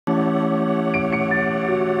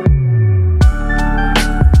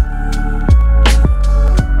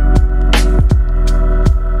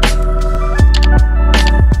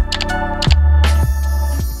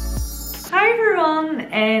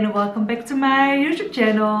my YouTube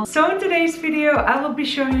channel. So in today's video I will be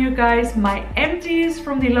showing you guys my empties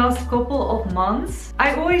from the last couple of months.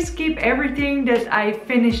 I always keep everything that I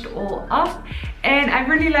finished all up, and I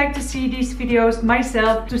really like to see these videos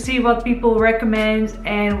myself to see what people recommend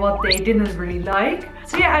and what they didn't really like.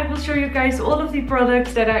 So yeah, I will show you guys all of the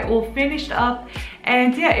products that I all finished up.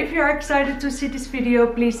 And yeah, if you are excited to see this video,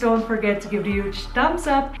 please don't forget to give it a huge thumbs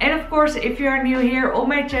up. And of course, if you are new here on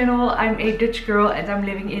my channel, I'm a Dutch girl and I'm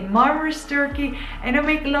living in Marmaris, Turkey. And I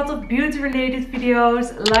make a lot of beauty related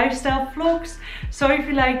videos, lifestyle vlogs. So if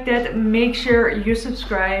you like that, make sure you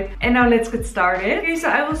subscribe. And now let's get started. Okay, so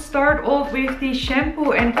I will start off with the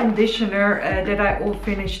shampoo and conditioner that I all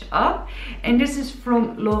finished up. And this is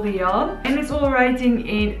from L'Oreal. And it's all writing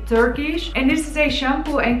in Turkish. And this is a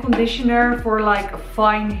shampoo and conditioner for like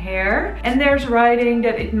fine hair, and there's writing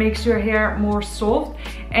that it makes your hair more soft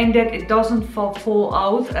and that it doesn't fall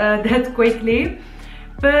out that quickly.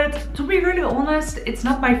 But to be really honest, it's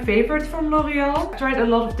not my favorite from L'Oreal. I tried a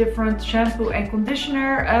lot of different shampoo and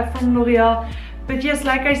conditioner from L'Oreal, but yes,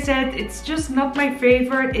 like I said, it's just not my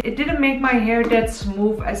favorite. It didn't make my hair that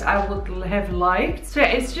smooth as I would have liked. So yeah,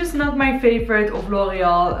 it's just not my favorite of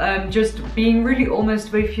L'Oreal. Just being really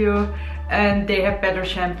honest with you. And they have better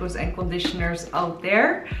shampoos and conditioners out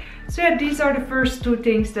there. So yeah, these are the first two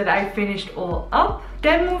things that I finished all up.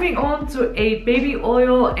 Then moving on to a baby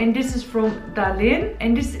oil, and this is from Dalin.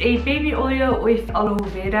 And this is a baby oil with aloe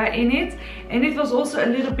vera in it. And it was also a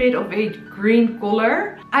little bit of a green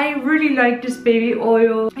color. I really like this baby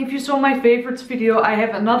oil. If you saw my favorites video, I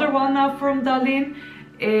have another one now from Dalin,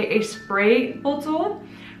 a spray bottle,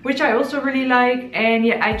 which I also really like. And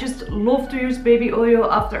yeah, I just love to use baby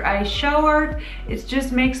oil after I showered. It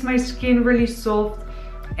just makes my skin really soft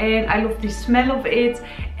and I love the smell of it.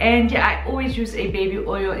 And yeah, I always use a baby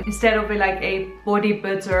oil instead of like a body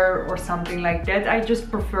butter or something like that. I just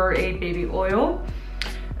prefer a baby oil.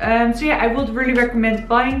 So yeah, I would really recommend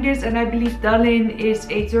buying this, and I believe Dalin is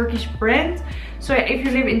a Turkish brand. So yeah, if you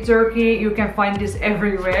live in Turkey, you can find this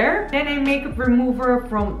everywhere. Then a makeup remover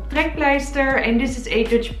from Trekpleister, and this is a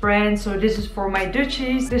Dutch brand, so this is for my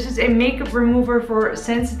Dutchies. This is a makeup remover for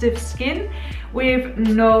sensitive skin with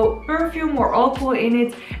no perfume or alcohol in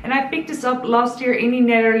it, and I picked this up last year in the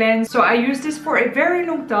Netherlands. So I used this for a very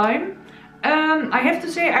long time. I have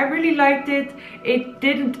to say I really liked it. It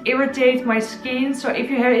didn't irritate my skin, so if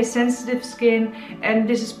you have a sensitive skin, and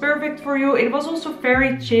this is perfect for you. It was also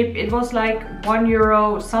very cheap. It was like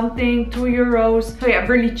 €1 something, €2. So yeah,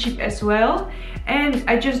 really cheap as well. And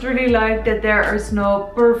I just really like that there is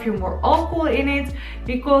no perfume or alcohol in it,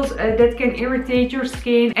 because that can irritate your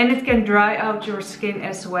skin and it can dry out your skin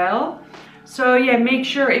as well. So yeah, make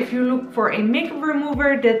sure if you look for a makeup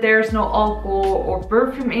remover that there's no alcohol or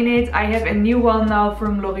perfume in it. I have a new one now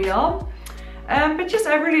from L'Oreal. But yes,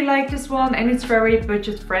 I really like this one, and it's very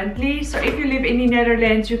budget friendly. So if you live in the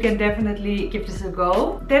Netherlands, you can definitely give this a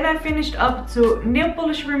go. Then I finished up to nail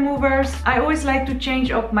polish removers. I always like to change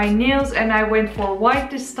up my nails, and I went for white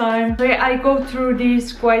this time. So yeah, I go through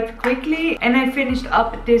these quite quickly, and I finished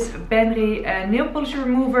up this Benry nail polish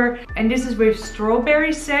remover, and this is with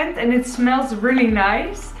strawberry scent, and it smells really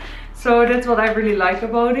nice. So that's what I really like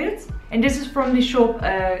about it. And this is from the shop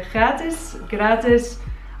Gratis.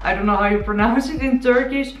 I don't know how you pronounce it in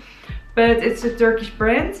Turkish, but it's a Turkish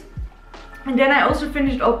brand. And then I also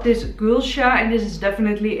finished up this Gülşah, and this is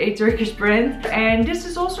definitely a Turkish brand. And this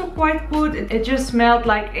is also quite good. It just smelled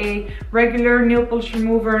like a regular nail polish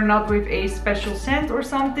remover, not with a special scent or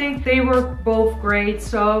something. They were both great,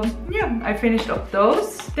 so yeah, I finished up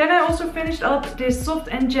those. Then I also finished up this Soft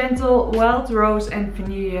and Gentle Wild Rose and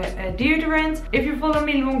Vanilla deodorant. If you follow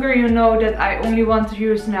me longer, you know that I only want to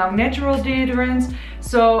use now natural deodorants.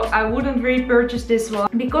 So I wouldn't repurchase this one,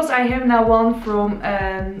 because I have now one from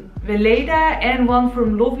Weleda and one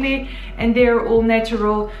from Lovely, and they're all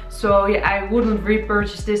natural. So yeah, I wouldn't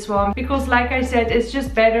repurchase this one, because like I said, it's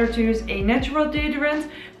just better to use a natural deodorant,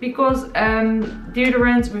 because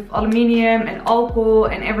deodorants with aluminium and alcohol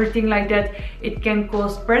and everything like that, it can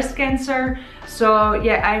cause breast cancer. So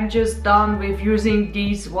yeah, I'm just done with using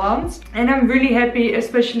these ones, and I'm really happy,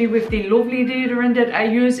 especially with the Lovely deodorant that I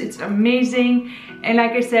use. It's amazing, and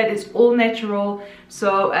like I said, it's all natural.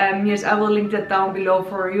 So yes, I will link that down below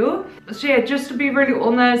for you. So yeah, just to be really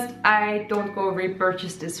honest, I don't go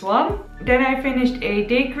repurchase this one. Then I finished a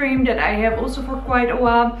day cream that I have also for quite a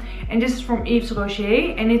while, and this is from Yves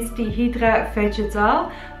Rocher, and and it's the Hydra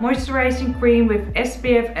Vegetal Moisturizing Cream with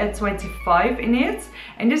SPF at 25 in it.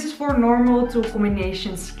 And this is for normal to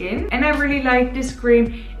combination skin. And I really like this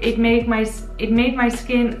cream. It made my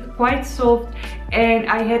skin quite soft, and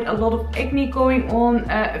I had a lot of acne going on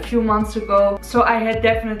a few months ago. So I had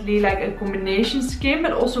definitely like a combination skin,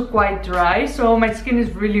 but also quite dry. So my skin is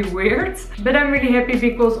really weird. But I'm really happy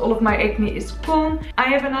because all of my acne is gone. I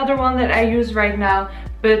have another one that I use right now,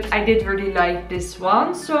 but I did really like this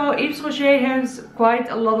one. So Yves Rocher has quite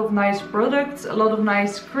a lot of nice products, a lot of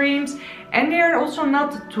nice creams, and they are also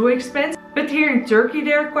not too expensive. But here in Turkey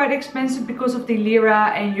they are quite expensive because of the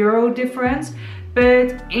lira and euro difference.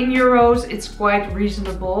 But in euros it's quite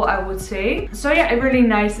reasonable, I would say. So yeah, a really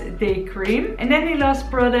nice day cream. And then the last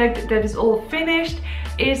product that is all finished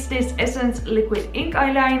is this Essence Liquid Ink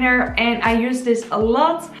Eyeliner, and I use this a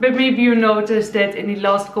lot. But maybe you noticed that in the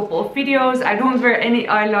last couple of videos I don't wear any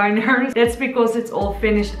eyeliner. That's because it's all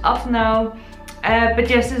finished up now. But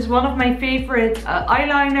yes, this is one of my favorite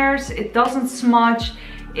eyeliners. It doesn't smudge,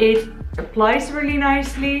 it applies really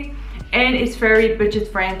nicely. And it's very budget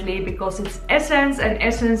friendly because it's Essence, and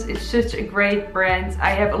Essence is such a great brand. I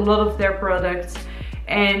have a lot of their products,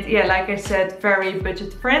 and yeah, like I said, very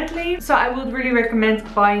budget friendly. So I would really recommend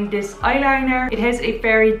buying this eyeliner. It has a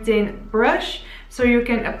very thin brush, so you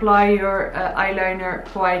can apply your eyeliner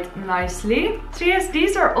quite nicely. So yes,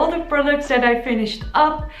 these are all the products that I finished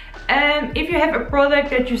up. If you have a product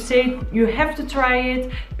that you say you have to try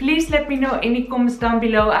it, please let me know in the comments down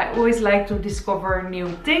below. I always like to discover new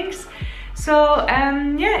things. So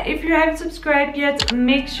yeah, if you haven't subscribed yet,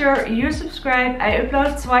 make sure you subscribe. I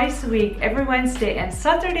upload twice a week, every Wednesday and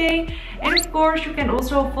Saturday. And of course you can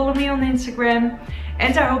also follow me on Instagram.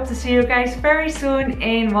 And I hope to see you guys very soon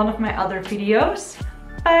in one of my other videos.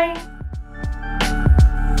 Bye!